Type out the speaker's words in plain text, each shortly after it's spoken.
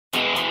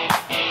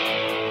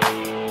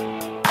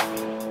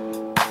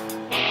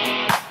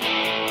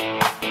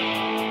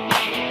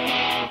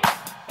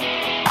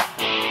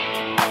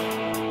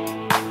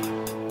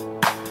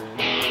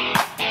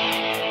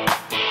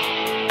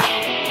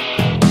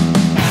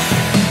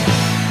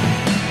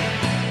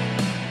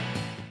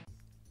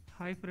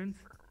Hi friends,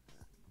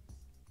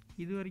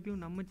 இது வரைக்கும்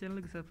நம்ம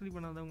சேனலுக்கு சப்ஸ்கிரைப்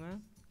பண்ணாதவங்க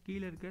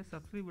கீழே இருக்க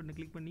சப்ஸ்கிரைப் பட்டனை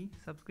கிளிக் பண்ணி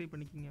சப்ஸ்கிரைப்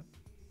பண்ணிக்கோங்க.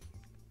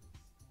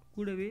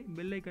 கூடவே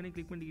பெல் ஐக்கானை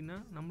கிளிக் பண்ணிட்டீங்கன்னா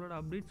நம்மளோட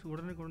அப்டேட்ஸ்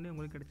உடனுக்குடனே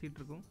உங்களுக்கு கிடச்சிட்டு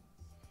இருக்கும்.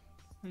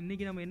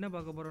 இன்றைக்கி நம்ம என்ன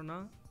பார்க்க போகிறோம்னா,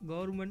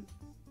 கவர்மெண்ட்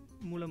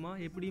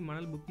மூலமாக எப்படி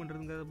மணல் புக்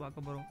பண்ணுறதுங்கிறத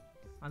பார்க்க போகிறோம்.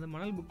 அந்த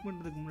மணல் புக்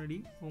பண்ணுறதுக்கு முன்னாடி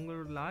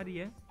உங்களோட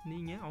லாரியை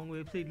நீங்கள் அவங்க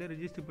வெப்சைட்டில்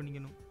ரெஜிஸ்டர்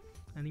பண்ணிக்கணும்.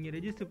 நீங்கள்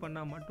ரெஜிஸ்டர்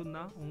பண்ணால்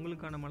மட்டும்தான்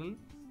உங்களுக்கான மணல்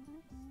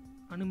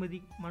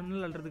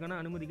அள்ளுறதுக்கான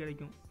அனுமதி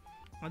கிடைக்கும்.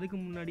 அதுக்கு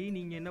முன்னாடி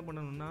நீங்கள் என்ன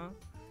பண்ணணும்னா,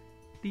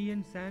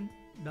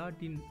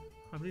 tnsand.in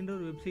அப்படின்ற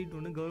ஒரு வெப்சைட்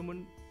ஒன்று,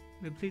 கவர்மெண்ட்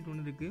வெப்சைட்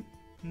ஒன்று இருக்குது.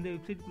 இந்த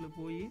வெப்சைட்டுக்குள்ளே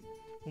போய்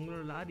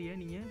உங்களோட லாரியை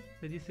நீங்கள்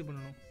ரெஜிஸ்டர்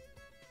பண்ணணும்.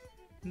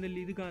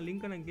 இதுக்கான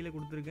லிங்க்கை நான் கீழே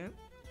கொடுத்துருக்கேன்.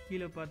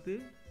 கீழே பார்த்து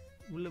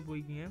உள்ளே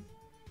போய்க்குங்க.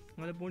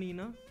 அதில்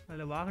போனீங்கன்னா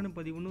அதில் வாகன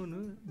பதிவுன்னு ஒன்று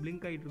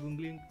பிளிங்க் ஆகிட்ருக்கும்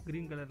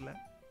க்ரீன் கலரில்.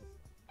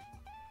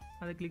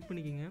 அதை கிளிக்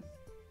பண்ணிக்கோங்க.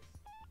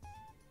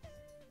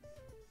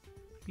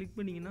 கிளிக்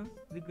பண்ணிங்கன்னா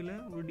இதுக்குள்ளே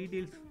ஒரு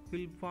டீட்டெயில்ஸ்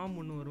ஃபார்ம்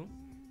ஒன்று வரும்.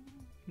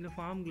 இந்த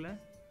ஃபார்மில்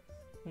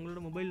உங்களோட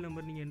மொபைல்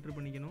நம்பர் நீங்கள் என்ட்ரு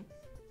பண்ணிக்கணும்.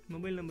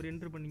 மொபைல் நம்பர்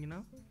என்ட்ரு பண்ணிங்கன்னா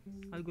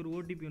அதுக்கு ஒரு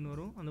ஓடிபி ஒன்று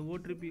வரும். அந்த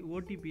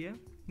ஓடிபியை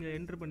இதில்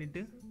என்ட்ரு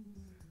பண்ணிவிட்டு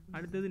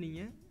அடுத்தது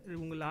நீங்கள்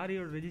உங்கள்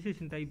லாரியோட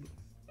ரெஜிஸ்ட்ரேஷன் டைப்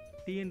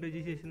டிஎன்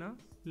ரெஜிஸ்ட்ரேஷனா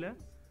இல்லை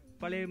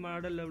பழைய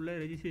மாடலில் உள்ள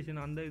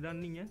ரெஜிஸ்ட்ரேஷன் அந்த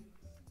இதான் நீங்கள்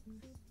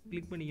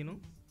கிளிக்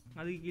பண்ணிக்கணும்.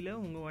 அதுக்கு கீழே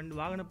உங்கள்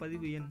வாகன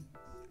பதிவு எண்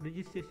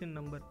ரெஜிஸ்ட்ரேஷன்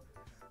நம்பர்,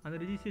 அந்த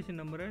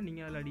ரெஜிஸ்ட்ரேஷன் நம்பரை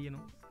நீங்கள் அதில்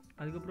அடிக்கணும்.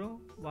 அதுக்கப்புறம்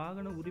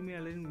வாகன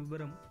உரிமையாளரின்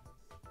விவரம்,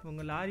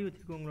 உங்கள் லாரி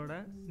வச்சுருக்கவங்களோட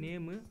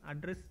நேமு,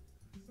 அட்ரஸ்,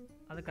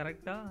 அதை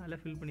கரெக்டாக அதில்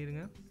ஃபில்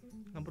பண்ணிடுங்க.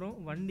 அப்புறம்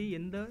வண்டி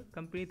எந்த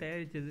கம்பெனி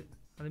தயாரித்தது,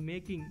 அது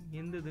மேக்கிங்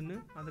எந்ததுன்னு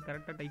அதை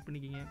கரெக்டாக டைப்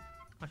பண்ணிக்கிங்க.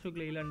 அசோக்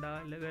லைலாண்டா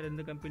இல்லை வேறு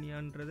எந்த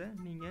கம்பெனியான்றதை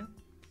நீங்கள்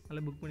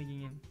அதில் புக்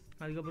பண்ணிக்கிங்க.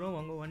 அதுக்கப்புறம்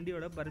உங்கள்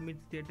வண்டியோட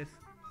பர்மிட் ஸ்டேட்டஸ்,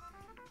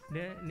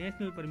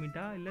 நேஷ்னல்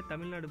பர்மிட்டா இல்லை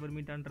தமிழ்நாடு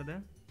பர்மிட்டான்றதை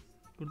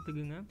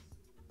கொடுத்துக்குங்க.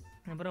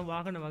 அப்புறம்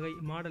வாகன வகை,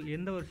 மாடல்,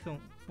 எந்த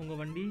வருஷம்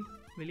உங்கள் வண்டி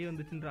வெளியே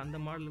வந்துச்சுன்ற அந்த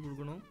மாடலில்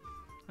கொடுக்கணும்.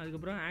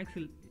 அதுக்கப்புறம்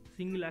ஆக்சில்,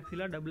 சிங்கிள்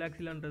ஆக்சிலா டபுள்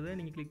ஆக்சிலான்றதை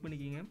நீங்கள் கிளிக்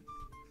பண்ணிக்கிங்க.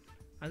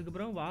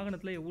 அதுக்கப்புறம்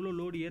வாகனத்தில் எவ்வளோ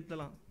லோடு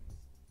ஏற்றலாம்,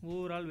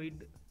 ஓவரால்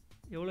வெயிட்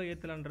எவ்வளோ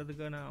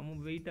ஏற்றலான்றதுக்கான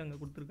வெயிட் அங்கே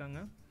கொடுத்துருக்காங்க,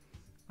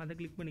 அதை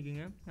கிளிக்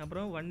பண்ணிக்கோங்க.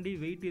 அப்புறம் வண்டி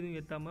வெயிட் எதுவும்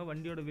ஏற்றாமல்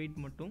வண்டியோட வெயிட்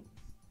மட்டும்.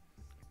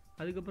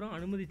 அதுக்கப்புறம்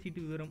அனுமதி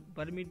சீட்டு விவரம்,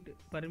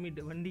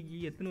 பர்மிட் வண்டிக்கு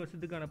எத்தனை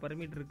வருஷத்துக்கான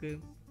பர்மிட்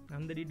இருக்குது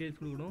அந்த டீட்டெயில்ஸ்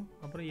கொடுக்கணும்.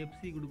 அப்புறம்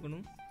எஃப்சி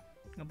கொடுக்கணும்.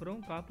 அப்புறம்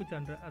காப்பு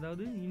சான்று,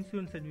 அதாவது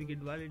இன்சூரன்ஸ்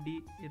சர்டிஃபிகேட் வேலிடிட்டி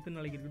எத்தனை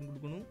நாளைக்கு இருக்குன்னு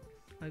கொடுக்கணும்.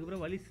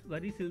 அதுக்கப்புறம்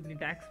வரி செலுத்தி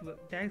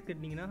டேக்ஸ்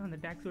கட்டினீங்கன்னா அந்த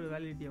டேக்ஸோட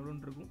வேலிடிட்டி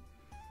எவ்வளோன்னு இருக்கும்,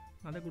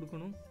 அதை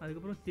கொடுக்கணும்.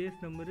 அதுக்கப்புறம்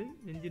சேஸ் நம்பரு,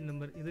 என்ஜின்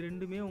நம்பர், இது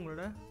ரெண்டுமே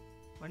உங்களோட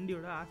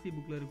வண்டியோட ஆர்சி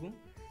புக்கில் இருக்கும்.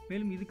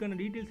 மேலும் இதுக்கான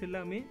டீட்டெயில்ஸ்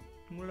எல்லாமே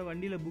உங்களோட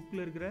வண்டியில்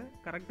புக்கில் இருக்கிற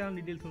கரெக்டான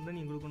டீட்டெயில்ஸ் வந்து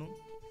நீங்கள் கொடுக்கணும்.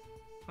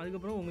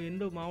 அதுக்கப்புறம் உங்கள்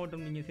எந்த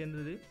மாவட்டம் நீங்கள்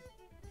சேர்ந்தது,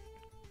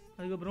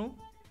 அதுக்கப்புறம்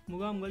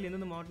முகாம்கள்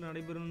எந்தெந்த மாவட்டம்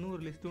நடைபெறணும்னு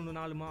ஒரு லிஸ்ட்டு ஒன்று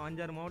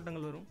 5-6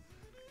 மாவட்டங்கள் வரும்.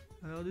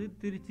 அதாவது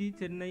திருச்சி,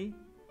 சென்னை,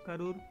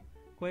 கரூர்,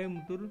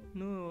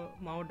 கோயம்புத்தூர்னு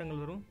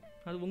மாவட்டங்கள் வரும்.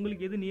 அது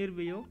உங்களுக்கு எது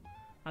நியர்பையோ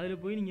அதில்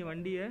போய் நீங்கள்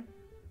வண்டியை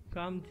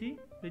காமிச்சு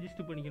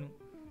ரெஜிஸ்டர் பண்ணிக்கணும்.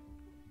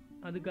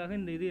 அதுக்காக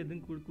இந்த இது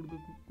எதுவும்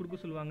கொடுக்க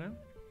சொல்லுவாங்க.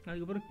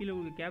 அதுக்கப்புறம் கீழே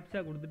உங்களுக்கு கேப்சா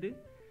கொடுத்துட்டு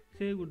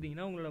சேவ்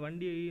கொடுத்தீங்கன்னா உங்களோட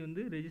வண்டியை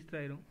வந்து ரெஜிஸ்டர்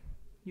ஆயிரும்.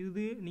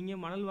 இது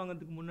நீங்கள் மணல்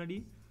வாங்கிறதுக்கு முன்னாடி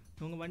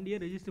உங்கள் வண்டியை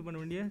ரெஜிஸ்டர் பண்ண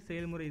வேண்டிய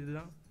செயல்முறை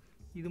இதுதான்.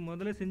 இது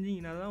முதல்ல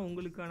செஞ்சீங்கன்னா தான்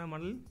உங்களுக்கான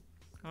மணல்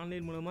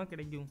ஆன்லைன் மூலமாக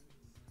கிடைக்கும்.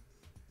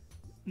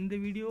 இந்த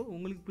வீடியோ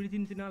உங்களுக்கு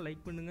பிடிச்சிருந்துச்சுன்னா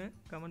லைக் பண்ணுங்கள்,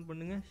 கமெண்ட்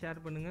பண்ணுங்கள்,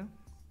 ஷேர் பண்ணுங்கள்.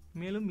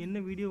 மேலும் என்ன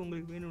வீடியோ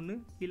உங்களுக்கு வேணும்னு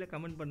கீழே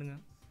கமெண்ட்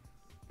பண்ணுங்கள்.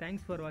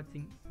 தேங்க்ஸ் ஃபார்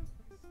வாட்சிங்.